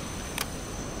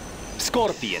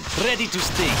 Scorpion, ready to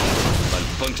sting.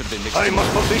 I'll puncture the next I thing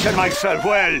must that position myself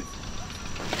well. moves.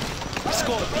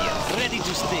 Scorpion, ready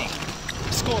to sting.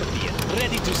 Scorpion,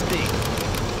 ready to sting.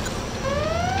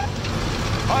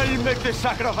 I'll make the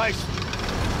sacrifice.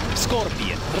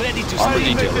 Scorpion, ready to Armor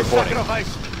sting. detail reporting.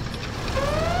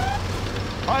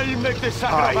 I'll make the I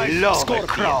sacrifice. love Scorpion, a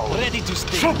crowd. Ready to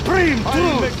sting. Supreme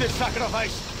I'll make the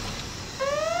sacrifice.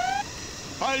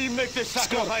 I'll make the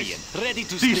Scorpion, sacrifice. ready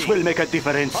to sting. This will make a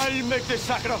difference. I'll make the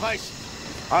sacrifice.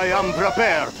 I am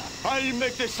prepared. I'll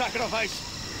make the sacrifice.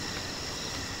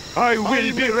 I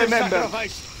will be remembered.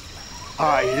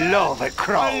 I love a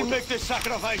crowd. I'll make the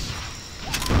sacrifice.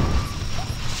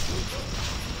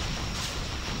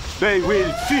 They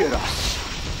will fear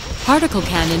us. Particle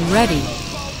cannon ready.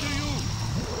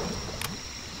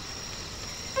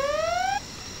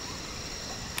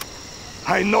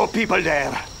 I know people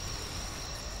there.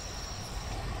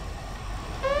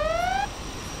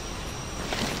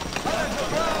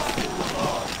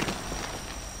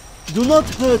 Do not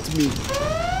hurt me.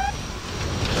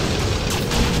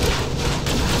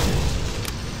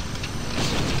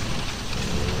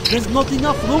 There's not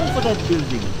enough room for that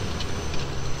building.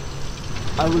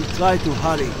 I will try to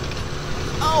hurry.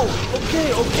 Ow!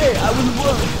 Okay, I will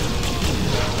work.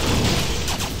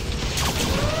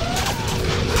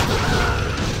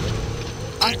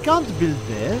 I can't build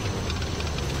there.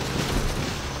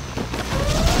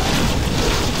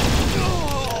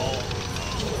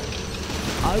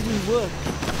 I will work.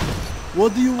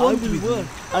 What do you want with me?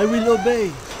 I will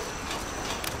obey.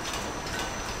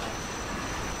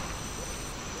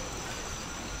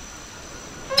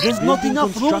 There's not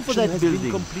enough room for that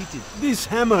building. Completed. This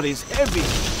hammer is heavy.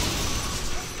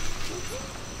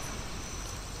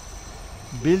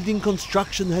 Building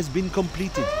construction has been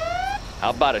completed. How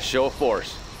about a show of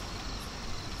force?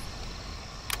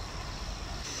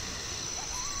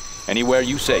 Anywhere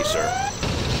you say, sir.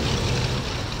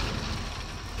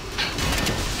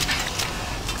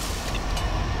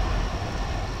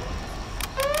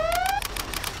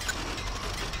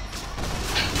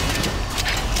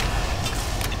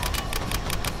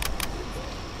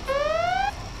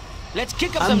 Let's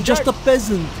kick up I'm some just dirt. a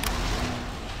peasant.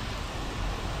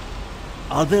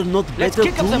 Are there not Let's better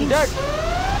kick up some tools? dirt.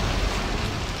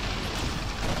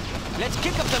 Let's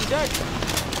kick up some dirt.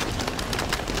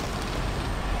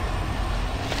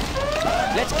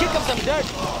 Let's kick up some dirt.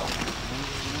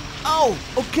 Oh,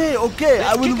 okay, Let's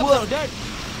I will kick up work. some dirt.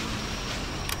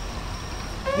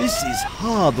 This is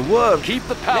hard work. Keep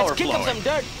the power Let's kick flowing. up some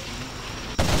dirt.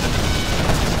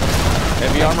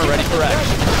 Heavy armor ready for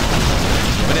action.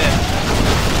 Moving in.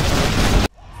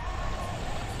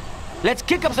 Let's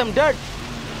kick up some dirt.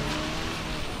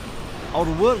 Our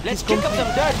work Let's is kick up complete.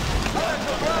 some dirt.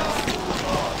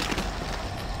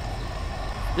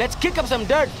 Let's kick up some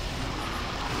dirt.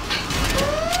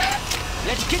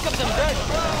 Let's kick up some dirt.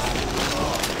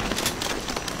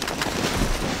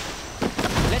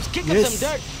 Let's kick up some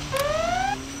dirt.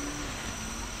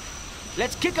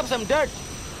 Let's kick up some dirt.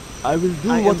 I will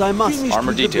do what I must.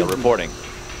 Armor detail reporting.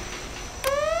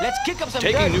 Let's kick up some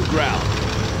Taking dirt. new ground.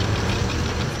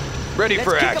 Ready Let's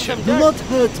for kick up action. some Do dirt. not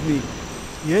hurt me.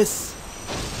 Yes.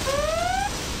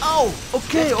 Ow!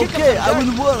 Okay, Let's kick up okay, some I dirt.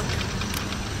 will work.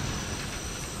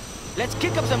 Let's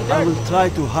kick up some I dirt. will try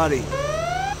to hurry.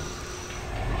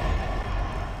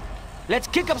 Let's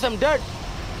kick up some dirt.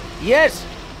 Yes.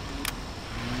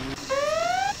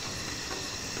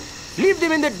 Leave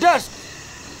them in the dust.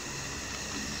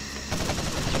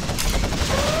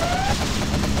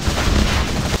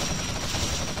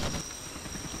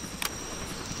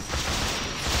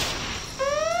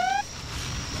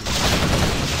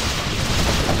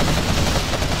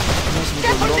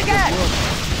 Get on the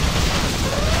gas.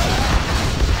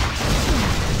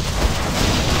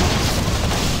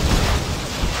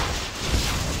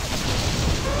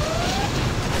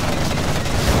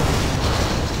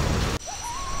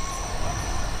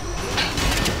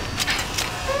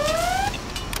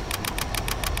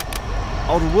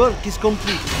 Our work is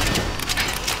complete.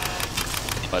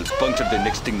 I'll puncture the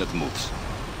next thing that moves.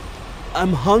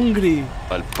 I'm hungry.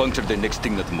 I'll puncture the next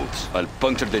thing that moves. I'll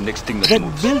puncture the next thing that That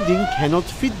moves. building cannot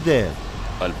fit there.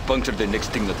 I'll puncture the next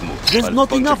thing that moves. There's I'll not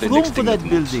puncture enough the room next for thing that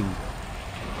moves. building.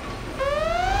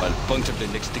 I'll puncture the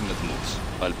next thing that moves.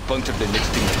 I'll puncture the next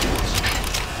thing that moves.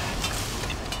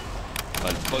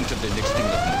 I'll puncture the next thing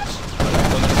that moves.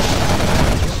 I'll puncture the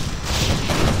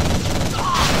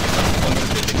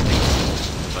next thing that moves.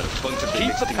 I'll puncture the Keep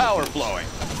next the thing power that moves. flowing.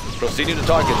 Proceeding to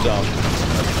target zone. I'll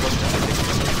puncture the next thing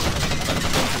that moves. I'll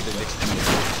puncture the next thing that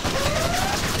moves.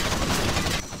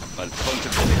 I'll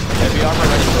puncture the next thing. Heavy armor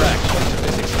ready for action. Puncture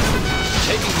the next thing that moves.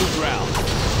 Taking new ground.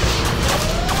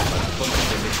 I'll puncture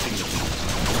the next thing that moves.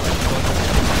 I'll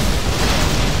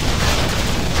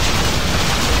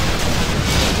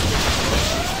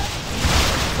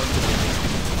puncture the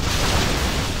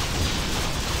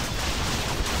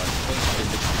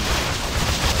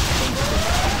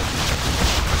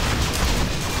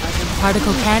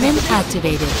Particle cannon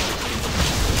activated.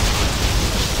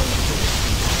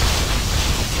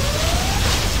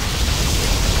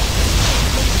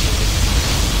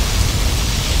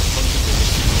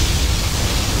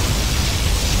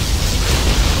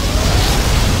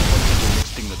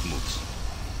 next thing that moves.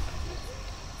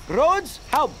 Roads?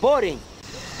 How boring.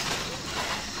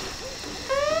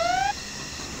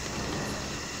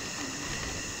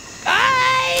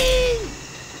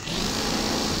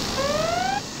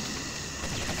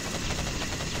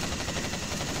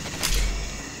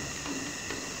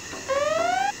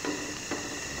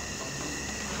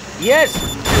 Yes!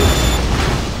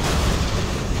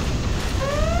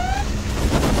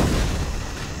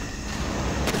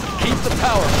 Keep the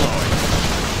power flowing.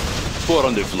 4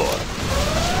 on the floor.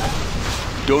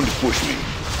 Don't push me.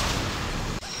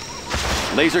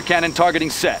 Laser cannon targeting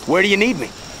set. Where do you need me?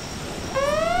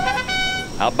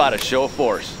 How about a show of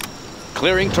force?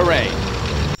 Clearing terrain.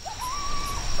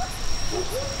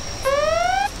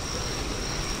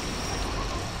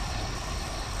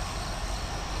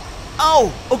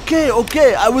 Oh,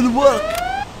 okay, I will work.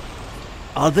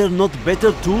 Are there not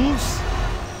better tools?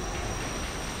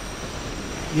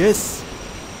 Yes.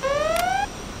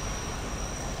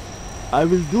 I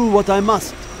will do what I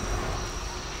must.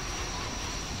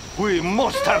 We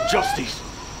must have justice.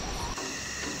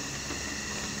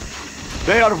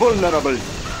 They are vulnerable.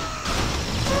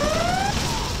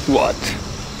 What?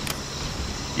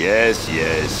 Yes.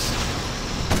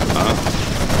 Huh?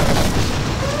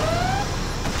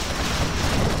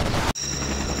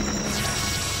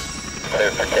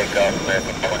 Clear for takeoff,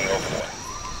 American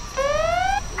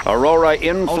 2004. Aurora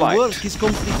in Our flight. work is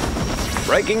complete.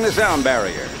 Breaking the sound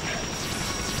barrier.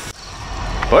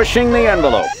 Pushing the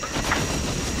envelope.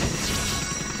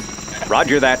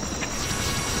 Roger that.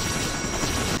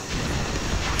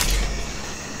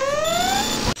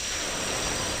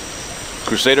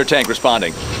 Crusader tank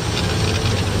responding.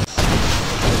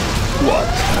 What?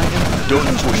 Don't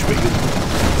push me.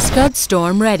 Scud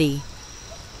storm ready.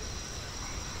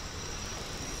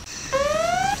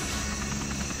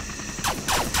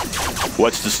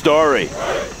 What's the story?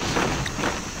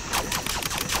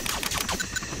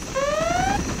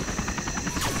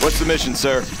 What's the mission,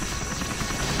 sir?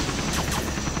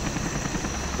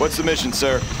 What's the mission,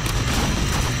 sir?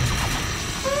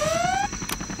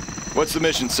 What's the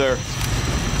mission, sir?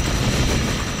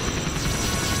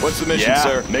 What's the mission,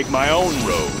 sir? Make my own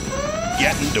road.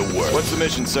 Getting to work. What's the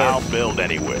mission, sir? I'll build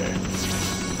anywhere.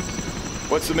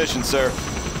 What's the mission, sir?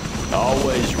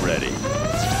 Always ready.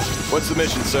 What's the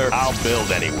mission, sir? I'll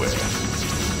build anywhere.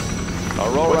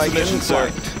 Aurora What's the in mission, sir?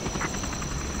 flight.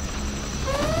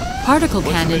 Particle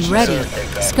cannon mission, ready.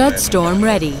 sir? Scud storm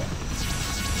ready.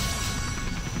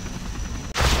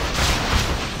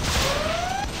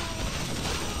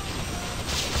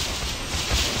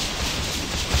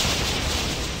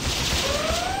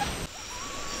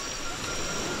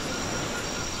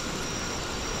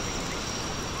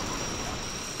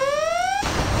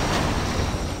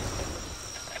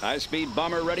 High-speed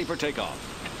bomber ready for takeoff.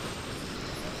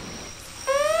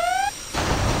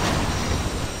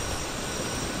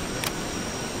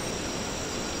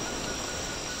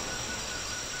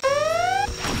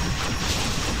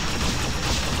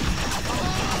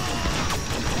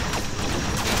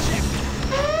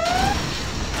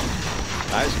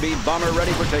 High-speed bomber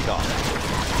ready for takeoff.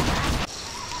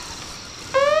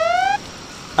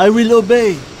 I will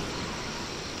obey.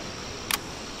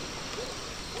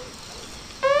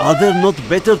 Are there not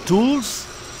better tools?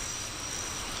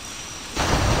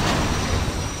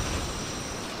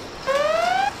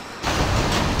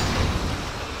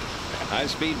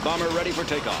 High-speed bomber ready for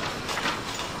takeoff.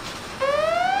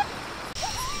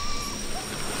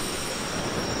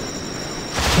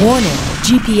 Warning,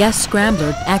 GPS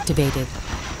scrambler activated.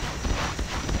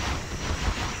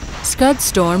 Scud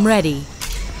storm ready.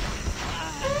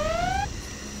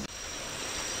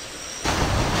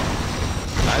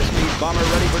 High-speed bomber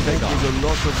ready for takeoff. That was a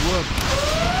lot of work.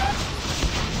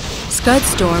 Scud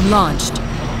storm launched.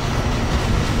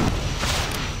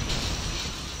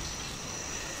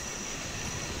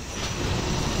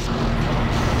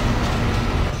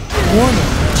 Warning,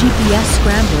 GPS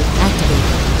scrambler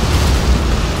activated.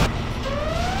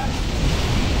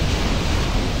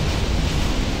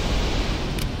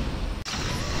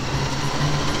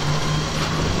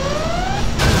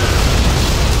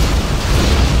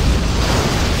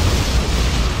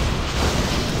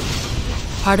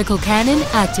 Particle cannon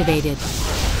activated.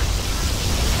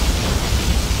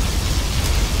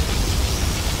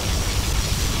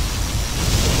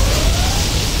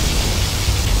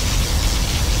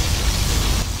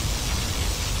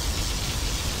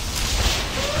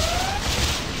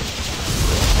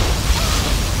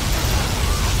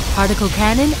 Particle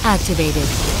cannon activated.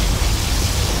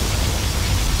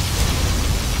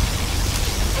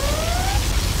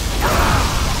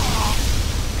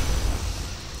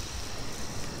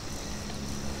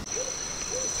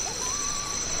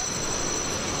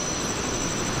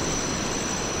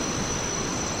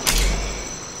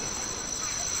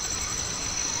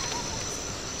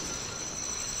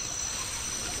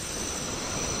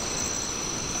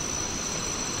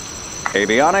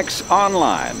 Avionics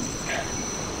online.